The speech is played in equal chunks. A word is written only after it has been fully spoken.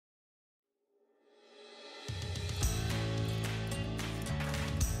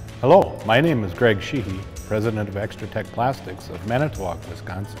Hello, my name is Greg Sheehy, President of Extrutech Plastics of Manitowoc,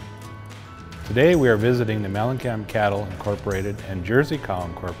 Wisconsin. Today we are visiting the Mellencamp Cattle Incorporated and Jersey Cow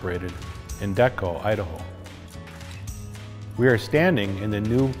Incorporated in Deco, Idaho. We are standing in the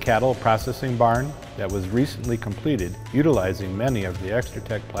new cattle processing barn that was recently completed, utilizing many of the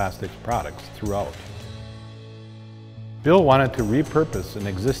Extrutech Plastics products throughout. Bill wanted to repurpose an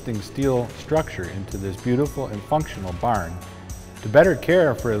existing steel structure into this beautiful and functional barn to better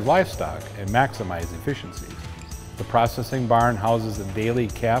care for his livestock and maximize efficiencies. The processing barn houses a daily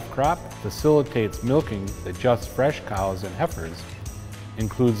calf crop, facilitates milking the just fresh cows and heifers,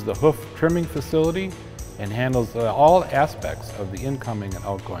 includes the hoof trimming facility, and handles all aspects of the incoming and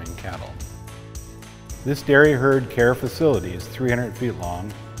outgoing cattle. This dairy herd care facility is 300 feet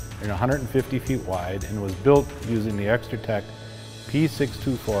long and 150 feet wide and was built using the Extrutech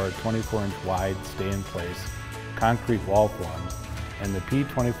P624 24-inch wide stay-in-place concrete wall forms and the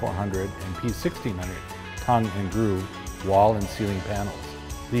P2400 and P1600 tongue and groove wall and ceiling panels.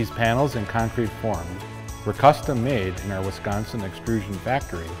 These panels in concrete forms were custom made in our Wisconsin extrusion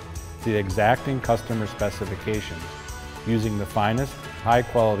factory to the exacting customer specifications using the finest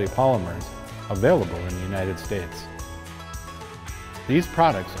high-quality polymers available in the United States. These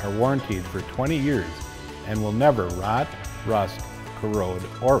products are warranted for 20 years and will never rot, rust, corrode,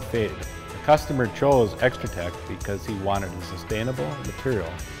 or fade. The customer chose Extrutech because he wanted a sustainable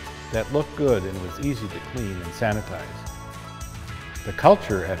material that looked good and was easy to clean and sanitize. The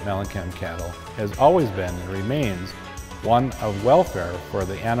culture at Mellencamp Cattle has always been and remains one of welfare for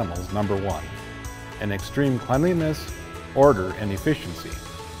the animals, number one, and extreme cleanliness, order, and efficiency.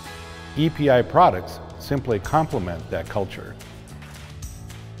 EPI products simply complement that culture.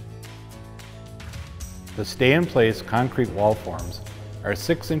 The stay-in-place concrete wall forms are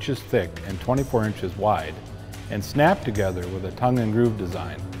 6 inches thick and 24 inches wide and snap together with a tongue and groove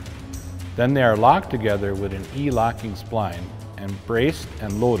design. Then they are locked together with an E-locking spline and braced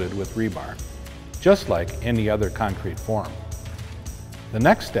and loaded with rebar, just like any other concrete form. The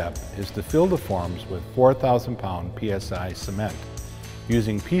next step is to fill the forms with 4,000 pound PSI cement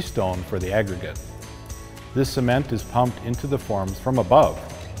using pea stone for the aggregate. This cement is pumped into the forms from above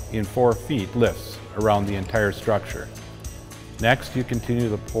in 4 feet lifts around the entire structure. Next, you continue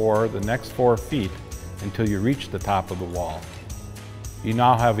to pour the next 4 feet until you reach the top of the wall. You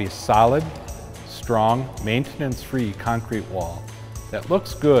now have a solid, strong, maintenance-free concrete wall that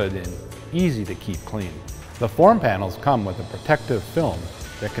looks good and easy to keep clean. The form panels come with a protective film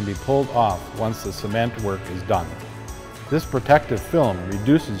that can be pulled off once the cement work is done. This protective film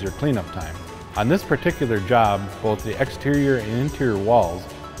reduces your cleanup time. On this particular job, both the exterior and interior walls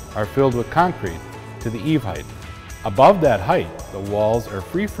are filled with concrete to the eave height. Above that height, the walls are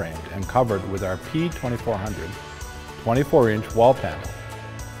free-framed and covered with our P2400 24-inch wall panel,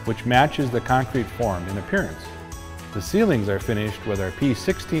 which matches the concrete form in appearance. The ceilings are finished with our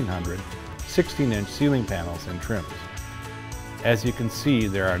P1600 16-inch ceiling panels and trims. As you can see,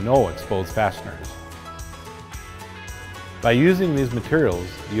 there are no exposed fasteners. By using these materials,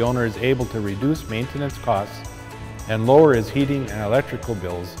 the owner is able to reduce maintenance costs and lower his heating and electrical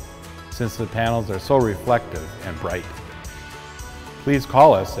bills since the panels are so reflective and bright. Please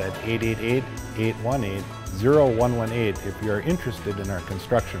call us at 888-818-0118 if you are interested in our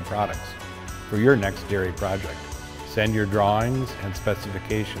construction products for your next dairy project. Send your drawings and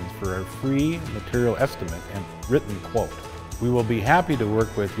specifications for a free material estimate and written quote. We will be happy to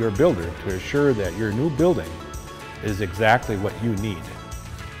work with your builder to assure that your new building is exactly what you need.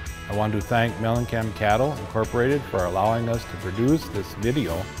 I want to thank Mellencamp Cattle Incorporated for allowing us to produce this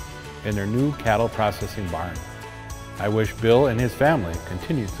video in their new cattle processing barn. I wish Bill and his family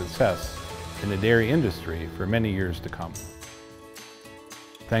continued success in the dairy industry for many years to come.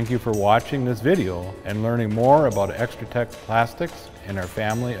 Thank you for watching this video and learning more about Extrutech Plastics and our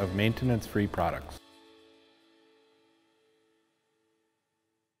family of maintenance-free products.